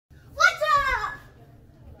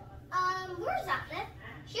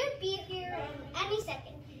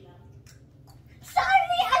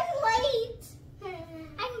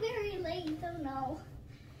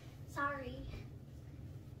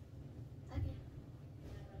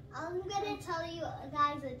I'm gonna tell you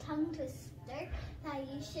guys a tongue twister that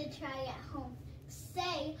you should try at home.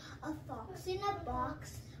 Say a fox in a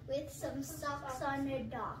box with some socks on a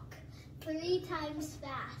dock. 3 times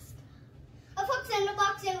fast. A fox in a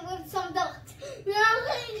box and with some dogs.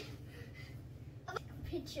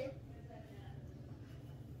 Picture.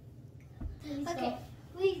 Okay,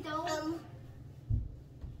 please don't.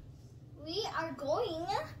 We are going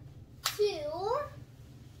to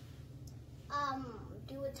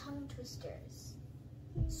do a tongue twisters.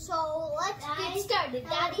 So let's get started.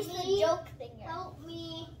 Daddy's the joke thinger. Help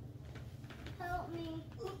me. Help me.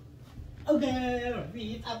 Okay,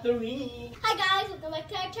 repeat after me. Hi guys, welcome back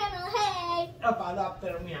to our channel. Hey. Follow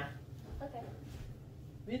after me. Okay.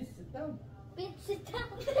 Vince, sit down. Vince, sit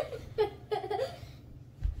down.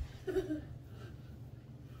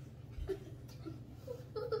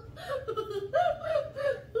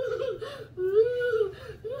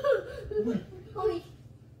 Uy.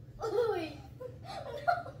 Uy.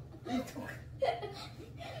 Dito.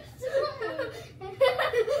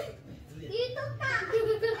 Dito ka.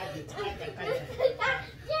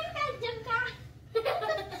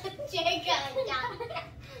 Diyan ka.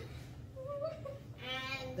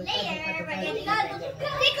 And later, we're gonna do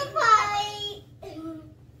take a flight.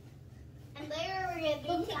 And later, we're gonna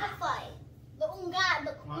do take a flight. Doon ka.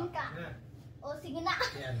 O, sige na.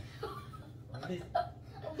 Yan. Bilis.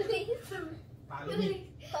 Bilis. Follow me.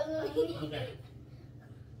 Follow me. Okay.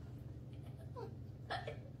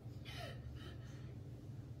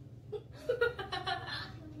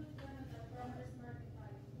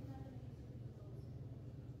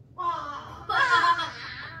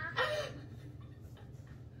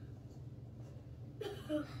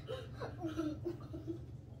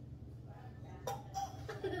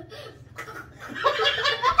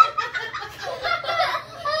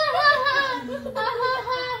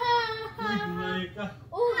 Gumay ka.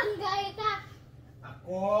 Oh, ang gaya ka.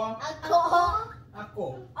 Ako. Ako. Ako.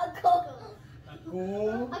 Ako. Ako.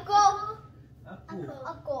 Ako. Ako. Ako.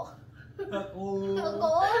 Ako. Ako.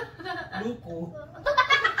 Luko.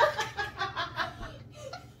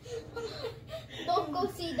 Loko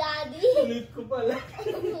si Daddy. Ulit ko pala.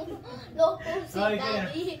 Loko si Ay, kaya.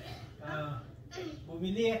 Daddy.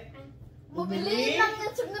 Bumili. Bumili lang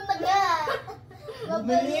yung sunod na ga.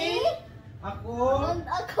 Bumili. Ako.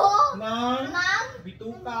 Ako. Ng. Nang.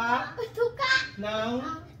 Bituka. Bituka. Ng.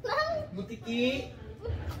 Nang. Butiki.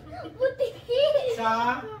 Butiki.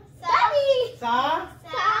 Sa. Daddy. Sa.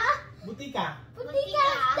 Sa. Butika.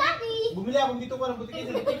 Butika. Daddy. Bumili akong bituka ng butiki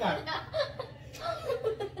sa butika.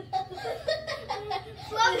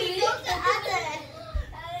 Mommy, go to other.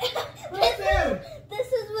 Master! This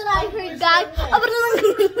is what I heard, guys.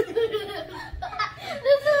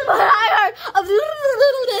 This is what I heard.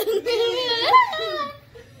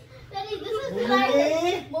 Daddy, this is what I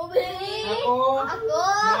heard. Bumili. Ako. Ako.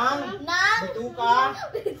 Nang. Bituka.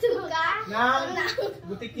 Bituka. Ng.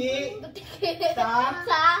 Butiki. Butiki. Sa.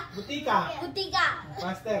 Sa. Butika. Butika.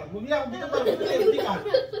 Master, bumili akong bituka ng butiki sa butika.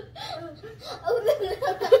 I'm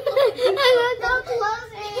so close.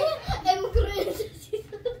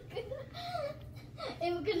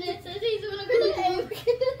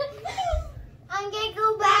 I'm gonna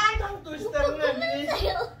go back. Tongue twister na, bilis.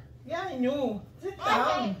 Yan nyo. Sit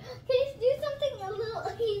down. Can you do something a little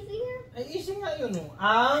easier? Ay, easy nga yun, oh.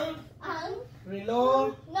 Ang.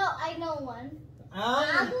 Relo. No, I know one.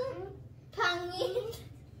 Ang. Pangit.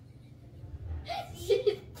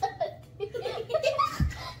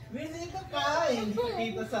 Bilis ka ka. Hindi ko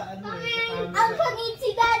kita sa ano eh. Sa Ang camera. pangit si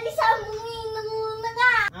Daddy sa muna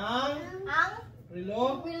nga. Ang. Ang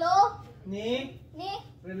Relo. Willow Ni. ni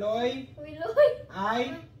Reloy. Willow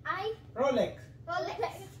Ay. ay Rolex.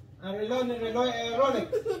 Rolex. Ang relo ni Reloy ay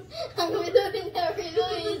Rolex. Ang Willow ni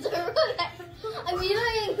Willow is a Rolex. Ang Willow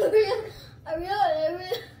is a Willow.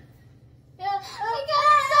 Yeah. Oh my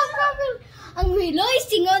God, so proper. Ang Willow is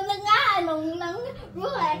singaw na nga ng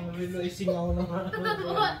Rolex. Ang Reloy singaw naman.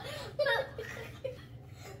 What?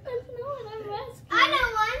 That's not what I'm asking. I know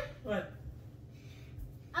one. What?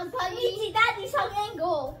 Ang pangit si Daddy sa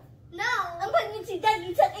Engo. No. Ang pangit si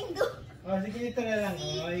Daddy sa Engo. Oh, sige, ito na lang.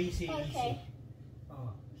 Oh, easy, Okay. easy.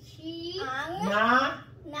 Oh. Si. Ang. Na.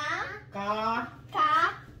 Na. Ka.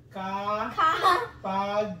 Ka. Ka. Ka.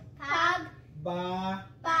 Pag. Pag. Ba.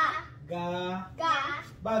 Pa. Ga. Ga.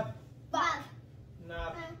 Bag. Bag.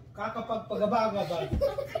 Na. Kakapagpagabaga.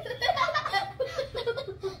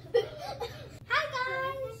 Hi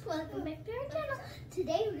guys, welcome back to our channel.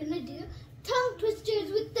 Today we're gonna do tongue twisters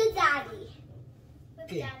with the Daddy.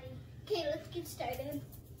 Okay. Okay, let's get started.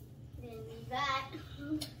 Then that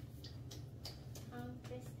tongue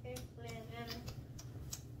twisters with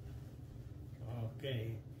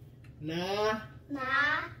Okay. Na.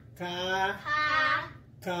 Na. Ka. Ka.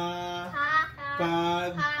 Ka. Ka.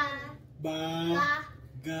 Pag. Ka. Ba. Ka.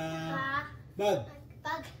 Ga. Ka. Bag.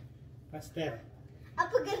 Pag. Faster.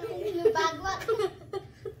 Apa ganun yung bagwak?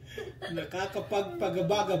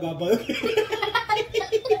 Nakakapagpagabaga babag.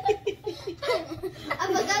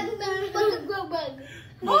 Ang bagag ng bagagwabag.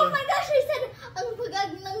 Oh my gosh, I said ang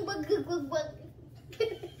bagag ng bagagwabag.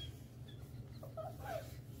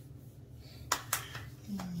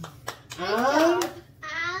 Ang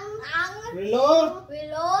Relo.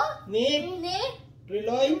 Relo Ni. ni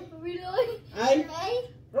Reloy. Reloy Ay. ay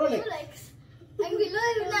Rolex. Rolex. Ang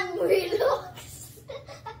Reloy ng Rolex.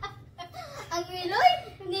 Ang Reloy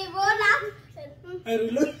ni Rolex. Ay,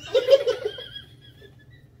 reloy.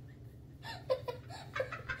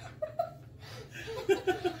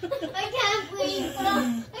 I can't breathe.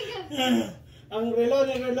 I can't. Ang relo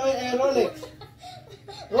ni Reloy ay Rolex.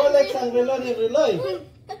 Rolex ang relo ni Reloy.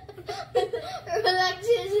 Rolex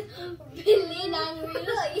is bili ng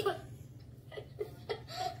Reloy.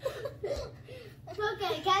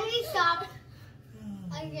 Okay, can we stop?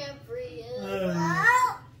 I can't breathe.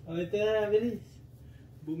 O, ito na, bilis.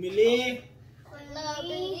 Bumili.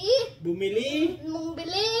 Nabili. Bumili. Mong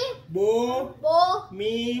bili. Bo. Bo.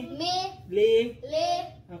 Mi. Mi. Li. Li.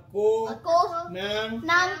 Ako. Ako. Nang.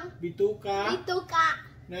 Nang. Bituka. Ito ka.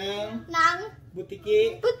 Nang. Nang.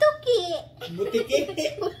 Butiki. Putuki. Butiki.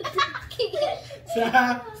 Putuki.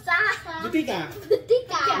 Sa. Sa. Butika.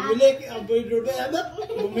 Butika. Bumili.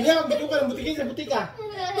 Bumili ang bituka ng butiki sa butika.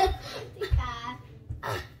 Butika.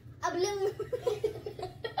 Ablang.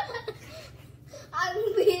 Ang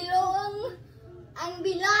bilong. Ang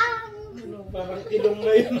bilang. Ano, parang ilong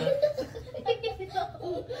na yun.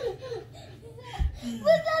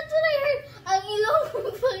 But that's what I heard. Ang ilong.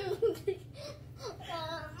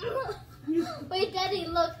 Wait, Daddy,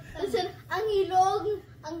 look. Listen, ang ilong,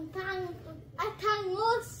 ang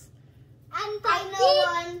tangos, ang tangki.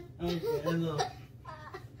 Ano?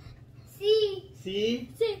 Si.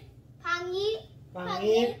 Si. Pangit.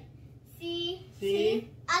 Pangit. Si.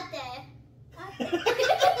 Ate.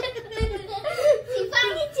 Si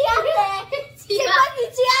pangit si ate. Si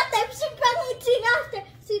pangit si ate. Si pangit si ate.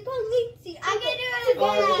 Si pangit si ate.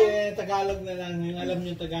 Sige, Tagalog na lang. Yung alam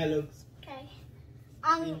niyo Tagalog. Okay.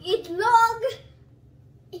 Ang itlog.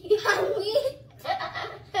 Pangit.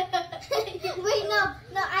 Wait, no,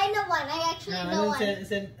 I know one. I actually know one.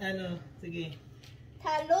 Sige.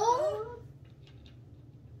 Talong.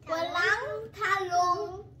 Walang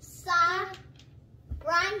talong sa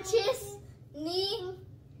branches ni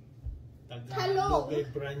Tagalog ay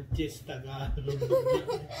branches. Tagalog.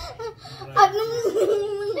 Anong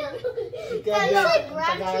Ikaw say ba?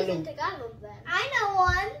 branches in Tagalog. Tagalog then? I know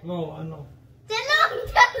one. Oh, ano?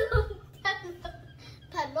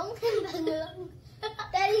 Talong.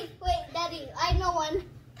 Daddy, wait, Daddy, I know one.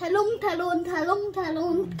 Talong.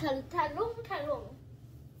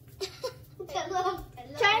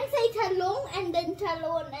 Try and say talong and then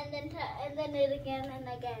talon and then it again and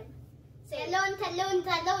again. Say talon.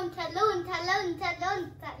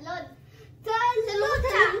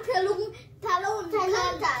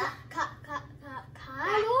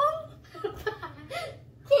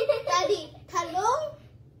 Daddy, talong.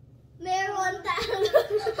 Meron talong.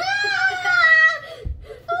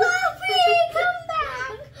 Fluffy, come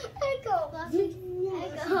back. I go.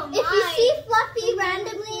 If you see Fluffy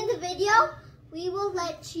randomly in the video, we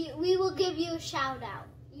will give you a shout out.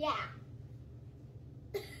 Yeah.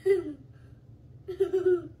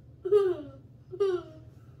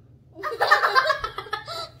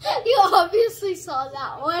 You obviously saw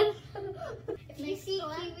that one. If you see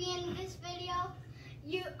TV in this video,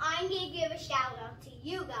 I'm gonna give a shout out to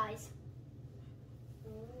you guys.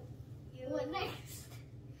 What next?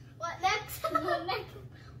 What next? What next?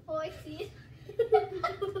 Oh, I see it.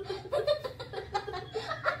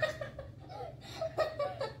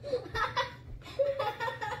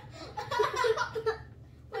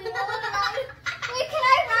 Wait, can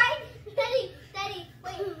I ride? Daddy,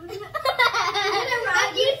 wait.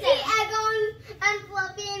 If you see Egon and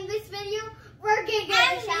Fluffy in this video, we're gonna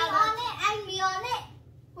get a shout out. And me on it.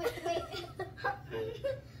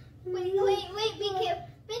 Wait, be careful.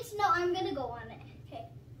 Vince, no, I'm gonna go on it. Okay.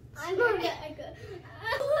 I'm gonna go.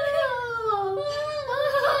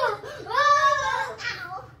 Ow.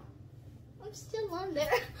 I'm still on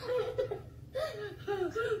there.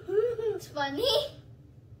 It's funny.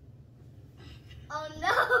 Oh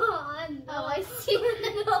no. Oh, I see.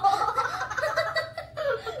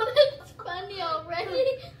 It's funny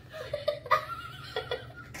already.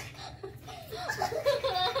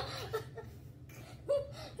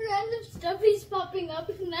 Random stuff is popping up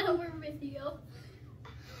in our video.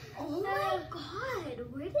 Oh my god,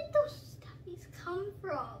 where did those stuffies come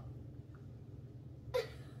from?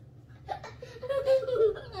 Oh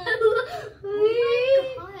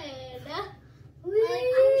my god.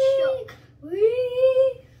 I'm shook.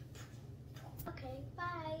 Okay,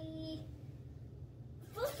 bye.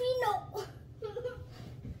 Fluffy, no.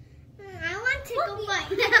 I want to go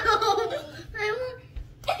right now. I want.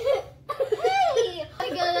 Hey! Oh my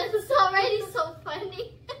god, this is already so funny.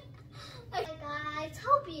 Okay guys,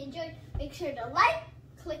 hope you enjoyed. Make sure to like,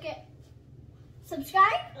 click it,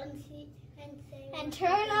 subscribe, and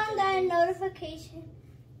turn on the notification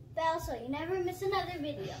bell so you never miss another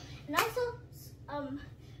video. And also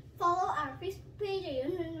follow our Facebook page at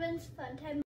Unwin's Fun Time.